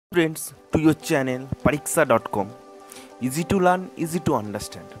Friends to your channel Pariksha.com. Easy to learn, easy to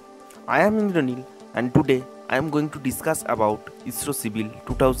understand. I am Indranil and today I am going to discuss about ISRO Civil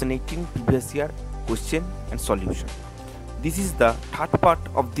 2018 previous year question and solution. This is the third part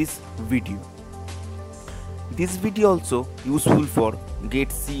of this video. This video also useful for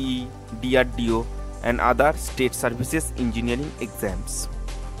GATE CE, DRDO and other state services engineering exams.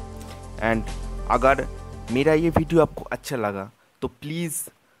 And अगर मेरा ये video आपको अच्छा लगा तो please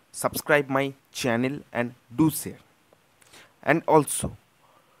subscribe my channel and do share, and also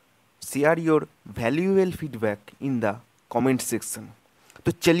share your valuable feedback in the comment section.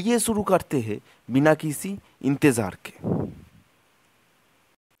 तो चलिए शुरू करते हैं बिना किसी इंतजार के.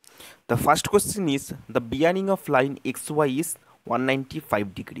 The first question is the bearing of line XY is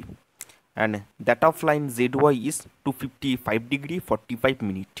 195 degree and that of line ZY is 255 degree 45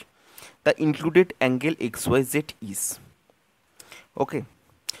 minute. The included angle XYZ is. Okay.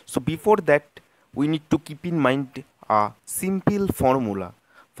 So before that, we need to keep in mind a simple formula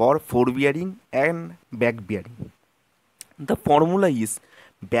for forward bearing and back bearing. The formula is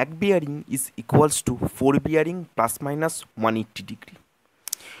back bearing is equals to forward bearing plus minus 180 degree.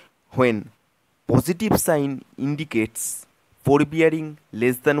 When positive sign indicates forward bearing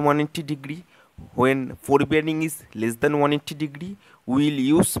less than 180 degree, when forward bearing is less than 180 degree, we will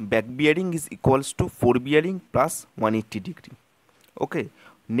use back bearing is equals to forward bearing plus 180 degree. Okay.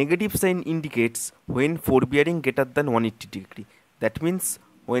 Negative sign indicates when forward bearing greater than 180 degree. That means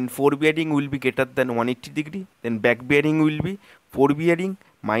when forward bearing will be greater than 180 degree, then back bearing will be forward bearing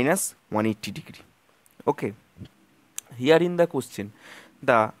minus 180 degree. Okay. Here in the question,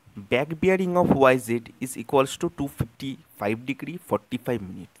 the back bearing of YZ is equals to 255 degree 45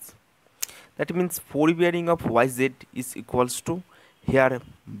 minutes. That means forward bearing of YZ is equals to, here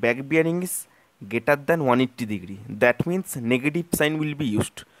back bearing is greater than 180 degree. That means negative sign will be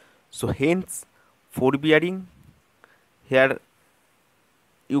used. So hence forward bearing, here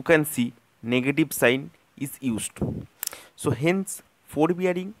you can see negative sign is used. So hence forward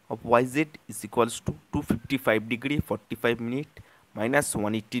bearing of YZ is equals to 255 degree 45 minute minus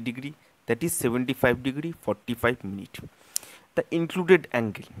 180 degree, that is 75 degree 45 minute. The included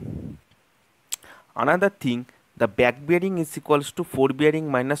angle. Another thing, the back bearing is equals to forward bearing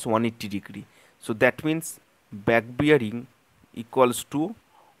minus 180 degree. So that means back bearing equals to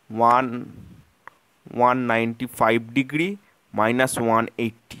 195 degree minus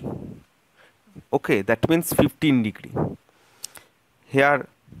 180. Okay, that means 15 degree. Here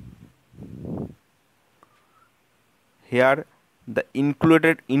the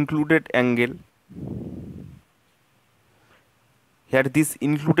included angle. Here this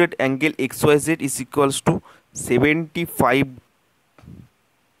included angle XYZ is equals to 75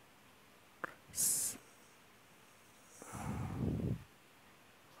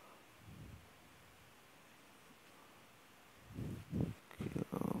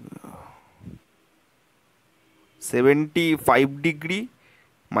 degree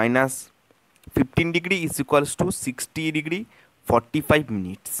minus 15 degree is equals to 60 degree 45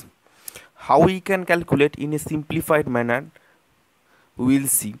 minutes. How we can calculate in a simplified manner, we will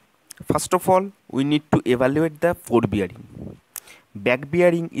see. First of all, we need to evaluate the forward bearing. Back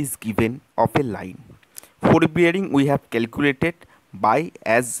bearing is given of a line. Forward bearing we have calculated by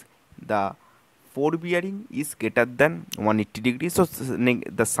as the forward bearing is greater than 180 degree, so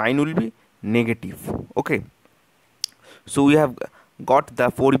the sign will be negative. Okay. So we have got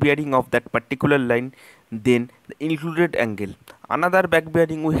the forward bearing of that particular line, then the included angle. Another back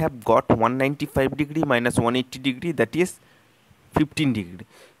bearing we have got 195 degree minus 180 degree, that is 15 degree.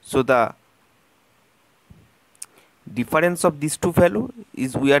 So the difference of these two value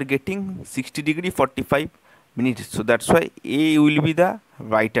is we are getting 60 degree 45 minutes. So that's why A will be the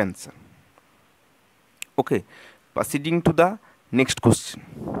right answer. Okay, proceeding to the next question.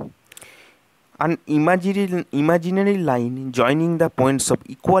 An imaginary line joining the points of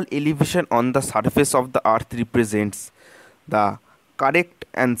equal elevation on the surface of the earth represents the correct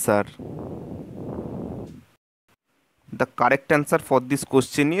answer. The correct answer for this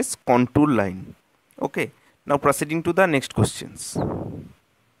question is contour line. Okay, now proceeding to the next questions.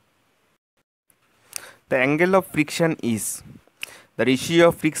 The angle of friction is the ratio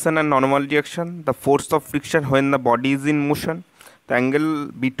of friction and normal reaction, the force of friction when the body is in motion, the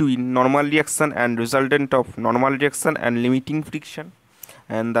angle between normal reaction and resultant of normal reaction and limiting friction,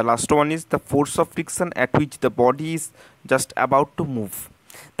 and the last one is the force of friction at which the body is just about to move.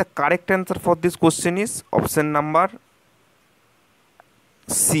 The correct answer for this question is option number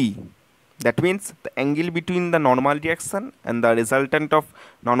C. That means the angle between the normal reaction and the resultant of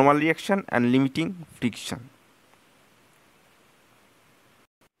normal reaction and limiting friction.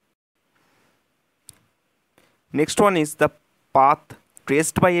 Next one is the path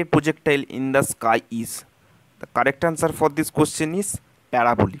traced by a projectile in the sky is. The correct answer for this question is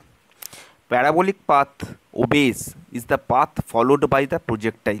parabolic. Parabolic path obeys is the path followed by the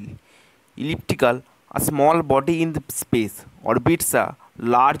projectile. Elliptical, a small body in the space, orbits a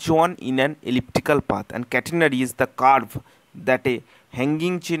large one in an elliptical path, and catenary is the curve that a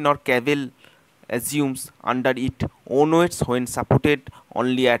hanging chain or cable assumes under its own weights when supported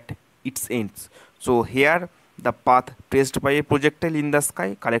only at its ends. So here the path traced by a projectile in the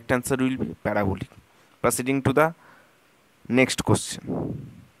sky, correct answer will be parabolic. Proceeding to the next question.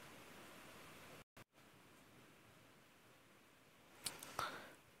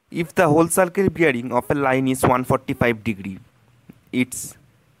 If the whole circle bearing of a line is 145 degree, its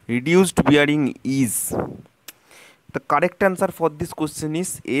reduced bearing is. The correct answer for this question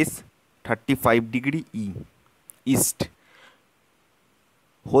is 35 degree east.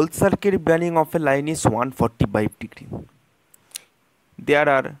 Whole circle bearing of a line is 145 degree. There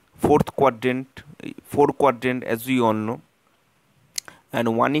are four quadrant as we all know,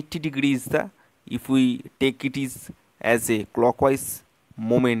 and 180 degree is the, if we take it is as a clockwise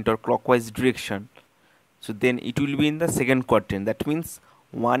moment or clockwise direction, so then it will be in the second quadrant. That means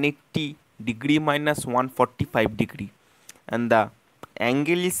 180 degree minus 145 degree, and the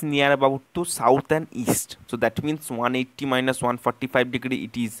angle is near about to south and east, so that means 180 minus 145 degree,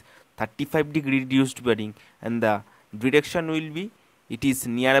 it is 35 degree reduced bearing, and the direction will be, it is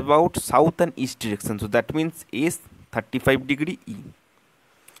near about south and east direction, so that means is 35 degree E.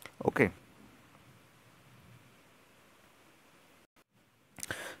 Okay.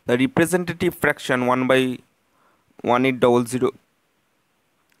 The representative fraction 1 by 1800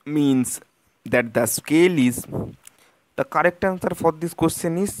 means that the scale is. The correct answer for this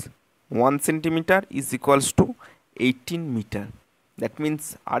question is 1 centimeter is equals to 18 meter. That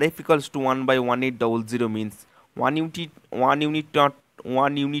means RF equals to 1 by 1800 means 1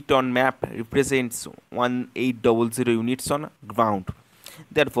 unit on map represents 1800 units on ground.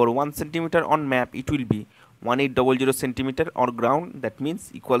 Therefore 1 centimeter on map, it will be 1800 centimeter on ground, that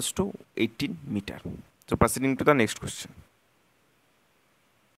means equals to 18 meter. So proceeding to the next question.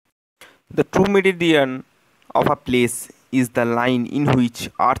 The true meridian of a place is the line in which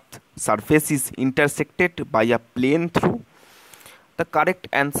Earth surface is intersected by a plane through. The correct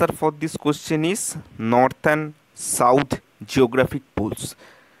answer for this question is north and south geographic poles.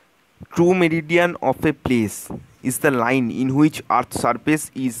 True meridian of a place is the line in which Earth's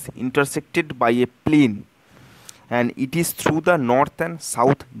surface is intersected by a plane, and it is through the north and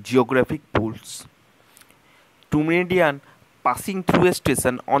south geographic poles. True meridian passing through a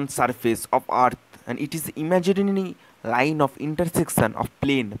station on surface of Earth, and it is imaginary line of intersection of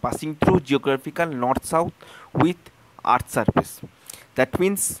plane passing through geographical north south with Earth surface. That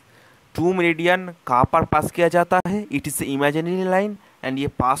means true meridian कहाँ पर पास किया जाता है, it is imaginary line, and ये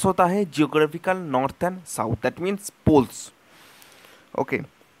पास होता है geographical north and south, that means poles. Okay,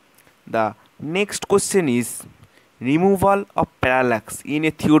 the next question is removal of parallax in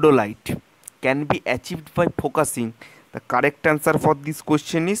a theodolite can be achieved by focusing. The correct answer for this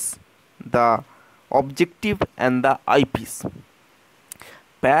question is the objective and the eyepiece.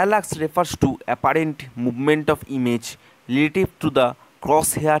 Parallax refers to apparent movement of image relative to the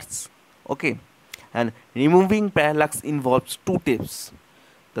crosshairs. Okay, and removing parallax involves two steps.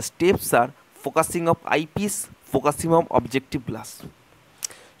 The steps are focusing of eyepiece, focusing of objective glass.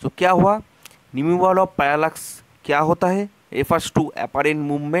 So क्या हुआ, removal of parallax क्या होता है, refers to apparent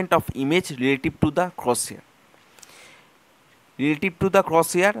movement of image relative to the crosshair. Relative to the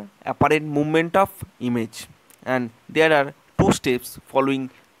crosshair, apparent movement of image, and there are two steps following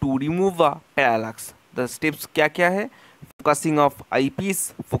to remove a parallax. The steps क्या क्या है, focusing of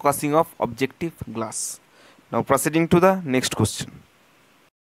eyepiece, focusing of objective glass. Now proceeding to the next question.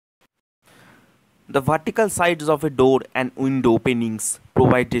 The vertical sides of a door and window openings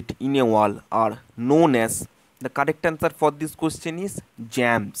provided in a wall are known as. The correct answer for this question is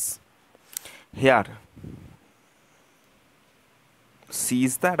jambs. Here C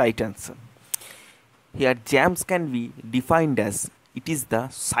is the right answer. Here jambs can be defined as it is the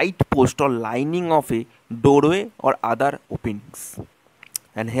side post or lining of a doorway or other openings.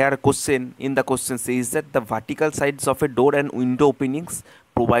 And here in the question says that the vertical sides of a door and window openings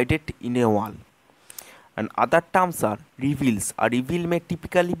provided in a wall. And other terms are reveals. A reveal may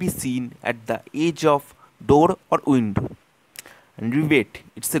typically be seen at the edge of door or window. And rivet,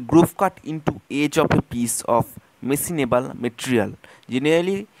 it's a groove cut into edge of a piece of machinable material.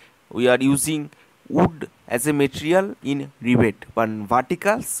 Generally we are using wood as a material in rivet, but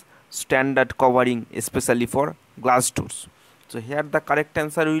verticals standard covering especially for glass doors. So here the correct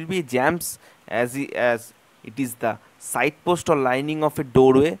answer will be jambs, as it is the side post or lining of a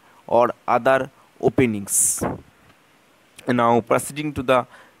doorway or other openings. And now proceeding to the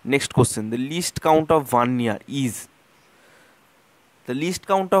next question, the least count of vernier is, the least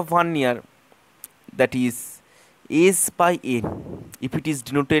count of vernier, that is S by n. If it is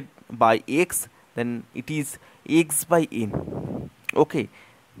denoted by x, then it is x by n. Okay,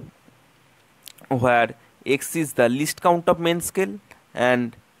 where x is the least count of main scale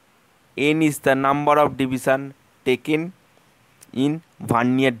and n is the number of division taken in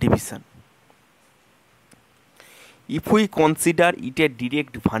vernier division. If we consider it a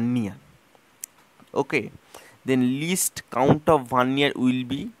direct vernier, okay, then least count of vernier will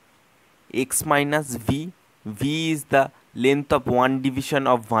be x minus v. V is the length of one division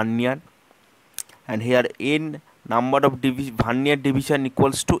of vernier, and here n number of vernier division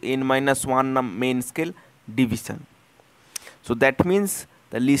equals to n minus 1 main scale division. So that means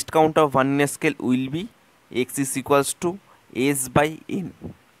the least count of vernier scale will be x is equals to s by n.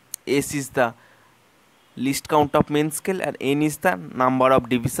 S is the least count of main scale and n is the number of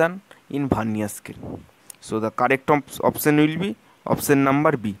division in vernier scale. So the correct option will be option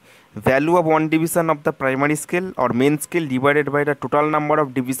number B. Value of one division of the primary scale or main scale divided by the total number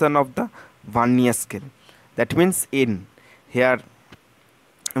of division of the vernier scale. That means n. Here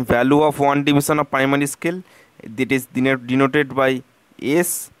value of one division of primary scale, that is denoted by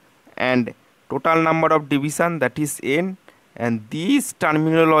s, and total number of division, that is n, and this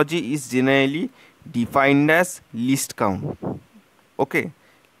terminology is generally defined as least count. Okay,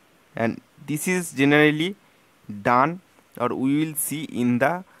 and this is generally done or we will see in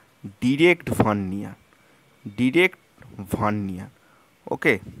the direct vernier.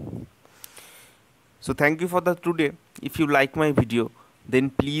 Okay, so thank you for the today. If you like my video,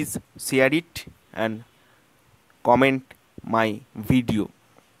 then please share it and comment my video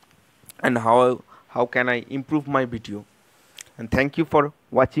and how can I improve my video. And thank you for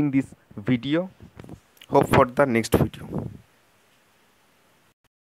watching this video. Hope for the next video.